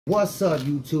What's up,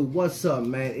 YouTube? What's up,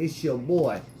 man? It's your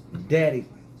boy, Daddy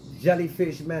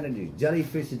Jellyfish, man. And the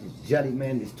Jellyfish is the Jelly,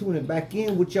 man. Just tuning back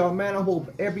in with y'all, man. I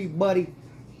hope everybody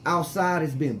outside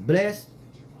has been blessed.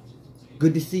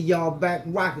 Good to see y'all back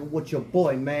rocking with your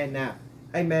boy, man. Now,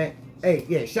 hey, man. Hey,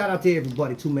 yeah, shout out to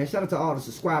everybody, too, man. Shout out to all the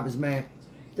subscribers, man.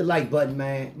 The like button,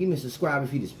 man. Give me a subscribe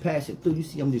if you just pass it through. You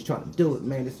see, I'm just trying to do it,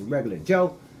 man. This is a regular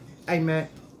Joe. Hey, man.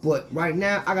 But right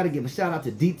now, I got to give a shout out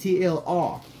to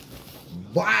DTLR.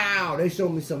 Wow, they showed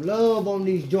me some love on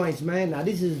these joints, man. Now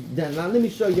this is done. Now let me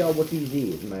show y'all what these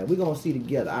is, man. We're gonna see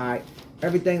together. All right,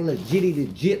 everything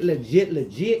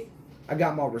legit. I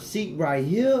got my receipt right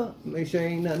here. Make sure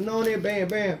ain't nothing on there. Bam,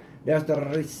 bam. That's the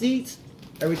receipts.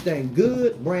 Everything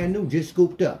good, brand new, just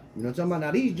scooped up. You know what I'm talking about?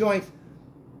 Now these joints,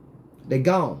 they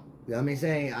gone. You know what I mean?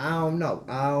 Saying I don't know.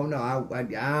 I don't know.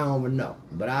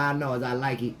 But I know as I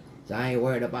like it, so I ain't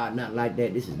worried about nothing like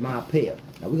that. This is my pair.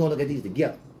 Now we're gonna look at these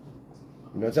together.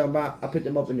 You know what I'm talking about? I picked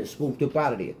them up and then swooped up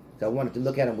out of there. So I wanted to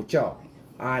look at them with y'all.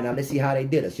 Alright, now let's see how they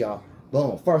did us, y'all.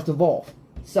 Boom. First of all,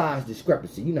 size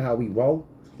discrepancy. You know how we roll.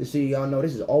 Just so y'all know,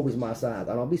 this is always my size.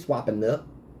 I don't be swapping up.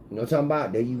 You know what I'm talking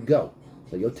about? There you go.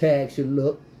 So your tag should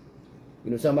look.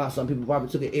 You know what I'm talking about? Some people probably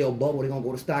took an L bubble. They're going to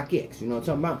go to StockX. You know what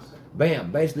I'm talking about?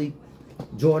 Bam. Basically,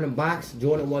 Jordan box.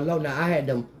 Jordan 1 low. Now, I had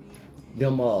them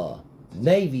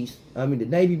navies. I mean, the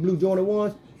navy blue Jordan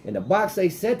 1s. And the box they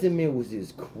sent to me was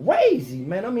just crazy,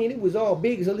 man. I mean, it was all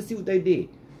big, so let's see what they did.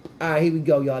 All right, here we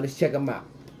go, y'all. Let's check them out.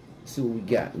 Let's see what we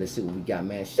got. Let's see what we got,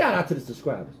 man. Shout out to the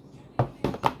subscribers.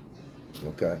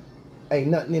 Okay. Ain't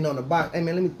nothing in on the box. Hey,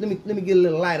 man, let me get a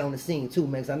little light on the scene, too,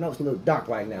 man, because I know it's a little dark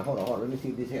right now. Hold on. Let me see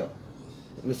if this helps.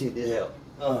 Let me see if this helps.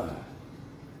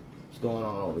 What's going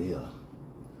on over here?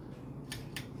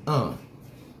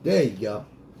 There you go.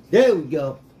 There we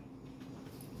go.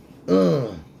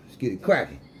 Let's get it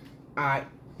cracking. Alright,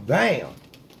 bam.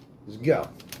 Let's go.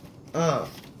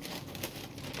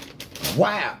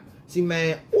 Wow. See,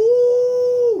 man.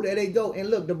 Ooh, there they go. And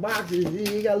look, the boxes,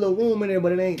 you got a little room in there,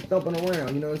 but it ain't thumping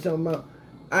around. You know what I'm talking about?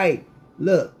 Hey,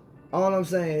 look. All I'm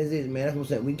saying is this, man. That's what I'm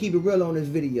saying. We keep it real on this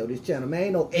video, this channel, man.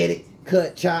 Ain't no edit,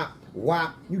 cut, chop,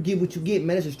 wop. You get what you get,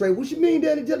 man. It's a straight. What you mean,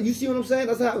 Daddy? You see what I'm saying?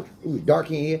 That's how it was dark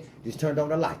in here. Just turned on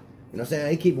the light. You know what I'm saying?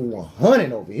 They keep it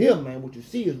 100 over here, man. What you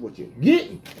see is what you're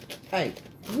getting. Hey,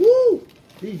 woo!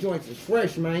 These joints is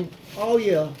fresh, man. Oh,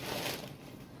 yeah.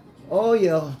 Oh,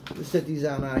 yeah. Let's set these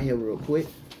out here real quick.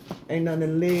 Ain't nothing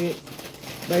in the lid.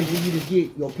 Basically, you just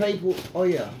get your paper. Oh,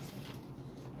 yeah.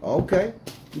 Okay.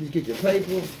 You just get your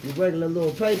paper, your regular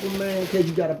little paper, man, in case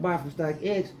you got to buy from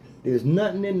StockX. There's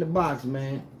nothing in the box,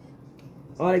 man.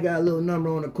 All they got a little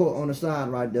number on the side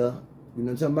right there. You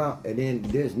know what I'm talking about? And then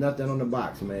there's nothing on the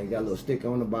box, man. Got a little sticker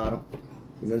on the bottom.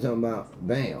 You know what I'm talking about?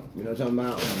 Bam. You know what I'm talking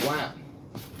about? Wow.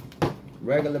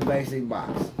 Regular basic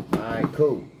box. Alright,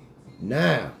 cool.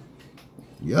 Now,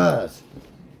 yes.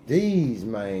 These,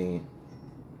 man.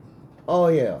 Oh,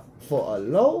 yeah. For a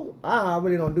low, I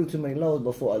really don't do too many lows,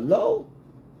 but for a low,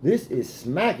 this is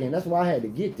smacking. That's why I had to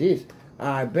get this.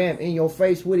 Alright, bam. In your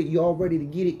face with it. You all ready to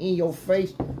get it in your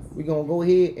face? We're going to go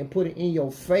ahead and put it in your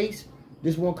face.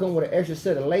 This one come with an extra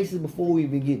set of laces before we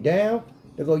even get down.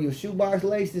 There go your shoebox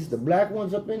laces, the black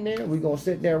ones up in there. We're going to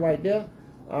set that right there.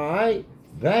 All right.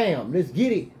 Bam. Let's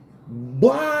get it.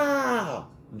 Wow.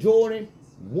 Jordan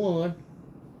 1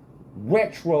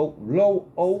 Retro Low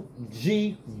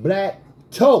OG Black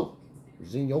Toe.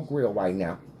 It's in your grill right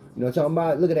now. You know what I'm talking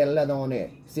about? Look at that leather on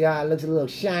there. See how it looks a little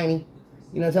shiny?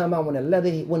 You know what I'm talking about? When the leather,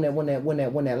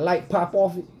 when that light pop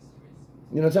off it.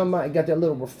 You know what I'm talking about? It got that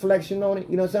little reflection on it.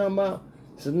 You know what I'm talking about?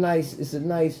 It's a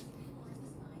nice,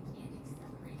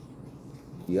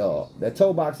 yo, that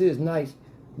toe box is nice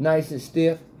and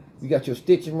stiff. You got your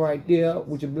stitching right there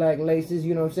with your black laces,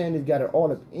 you know what I'm saying? It's got it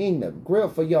all up in the grill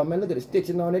for y'all, man. Look at the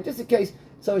stitching on it, just in case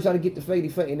somebody's trying to get the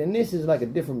fade. And this is like a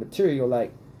different material,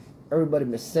 like everybody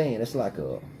been saying. It's like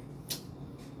a,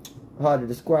 hard to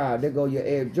describe. There go your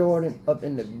Air Jordan up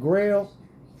in the grill.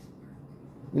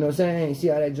 You know what I'm saying? See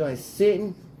how that joint's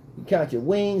sitting? You count your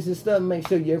wings and stuff, make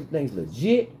sure everything's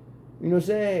legit. You know what I'm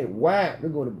saying? Wow, they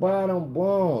go to the bottom,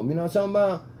 boom. You know what I'm talking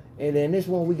about? And then this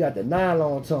one, we got the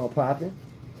nylon tongue popping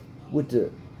with the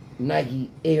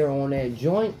Nike Air on that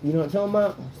joint. You know what I'm talking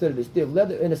about? Instead of the stiff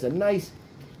leather. And it's a nice,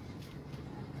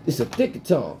 it's a thicker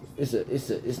tongue.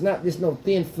 It's not just no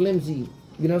thin, flimsy,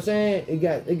 you know what I'm saying?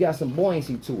 It got some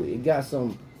buoyancy to it. It got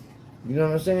some, you know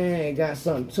what I'm saying? It got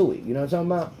something to it. You know what I'm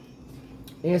talking about?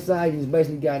 Inside, you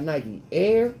basically got Nike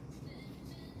Air.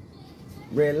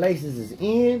 Red laces is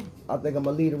in. I think I'm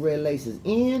going to leave the red laces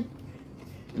in.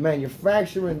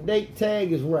 Manufacturing date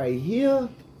tag is right here.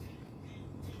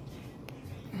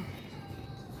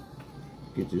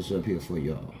 get this up here for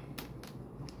y'all.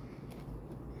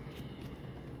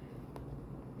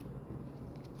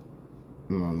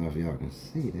 I don't know if y'all can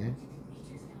see that.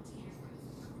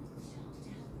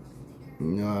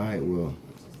 Alright, well,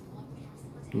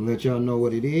 to let y'all know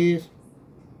what it is.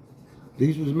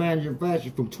 These was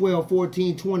manufactured from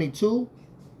 12/14/22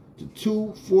 to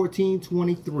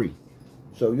 2/14/23.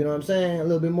 So, you know what I'm saying? A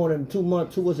little bit more than 2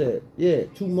 months. What's that? Yeah,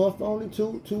 2 months only.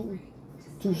 Two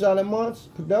solid months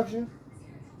production.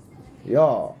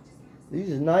 Y'all, these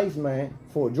is nice, man.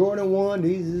 For Jordan 1,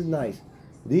 these is nice.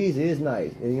 These is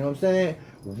nice. And you know what I'm saying?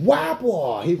 Wow,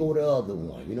 boy, here go the other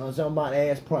one. You know what I'm talking about?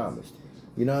 As promised.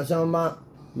 You know what I'm talking about?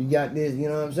 You got this, you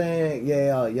know what I'm saying?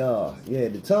 Yeah, y'all. Yeah,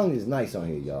 the tongue is nice on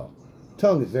here, y'all.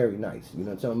 Tongue is very nice. You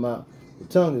know what I'm talking about? The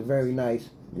tongue is very nice.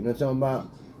 You know what I'm talking about?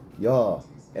 Y'all.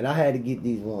 And I had to get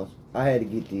these ones. I had to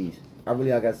get these. I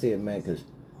really, like I said, man, because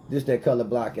this that color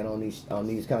blocking on these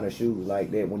kind of shoes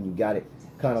like that, when you got it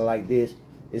kind of like this,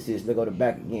 it's just, look on the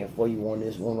back again for you on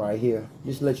this one right here.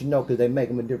 Just to let you know, because they make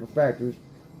them in different factories.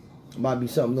 Might be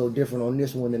something a little different on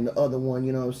this one than the other one,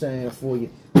 you know what I'm saying, for you.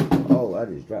 Oh, I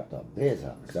just dropped a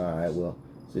Bezox. Alright, well,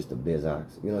 it's just a Bezox.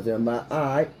 You know what I'm saying about?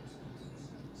 Alright.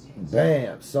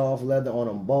 Bam. Soft leather on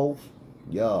them both.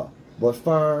 Yeah. But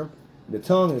firm. The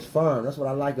tongue is firm. That's what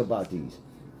I like about these.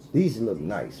 These look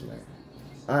nice, man.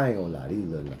 I ain't gonna lie. These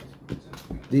look nice.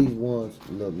 These ones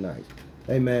look nice.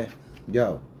 Hey, man.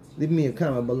 Yo. Leave me a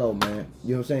comment below, man.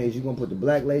 You know what I'm saying? Is you gonna put the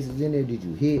black laces in there? Did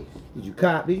you hit? Did you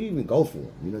cop? Did you even go for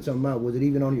them? You know what I'm talking about? Was it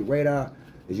even on your radar?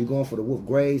 Is you going for the wolf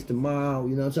grays tomorrow?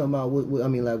 You know what I'm talking about? I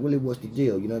mean, like, really, what's the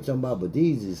deal? You know what I'm talking about? But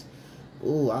these is,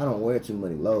 ooh, I don't wear too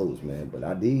many lows, man.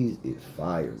 But these is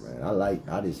fire, man.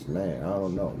 I just, man, I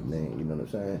don't know, man. You know what I'm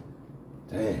saying?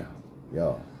 Damn,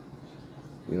 y'all.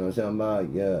 You know what I'm talking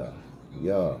about? Yeah,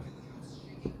 yeah.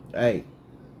 Hey,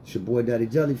 it's your boy Daddy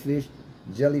Jellyfish,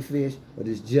 or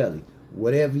this Jelly.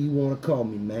 Whatever you want to call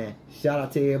me, man. Shout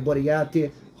out to everybody out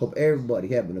there. Hope everybody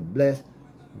having a blessed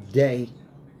day.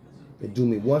 And do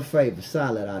me one favor,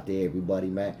 silent out there, everybody,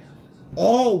 man.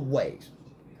 Always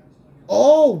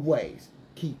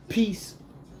keep peace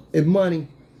and money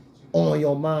on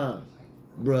your mind.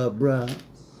 Bruh.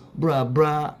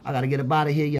 I gotta get up out of here, y'all.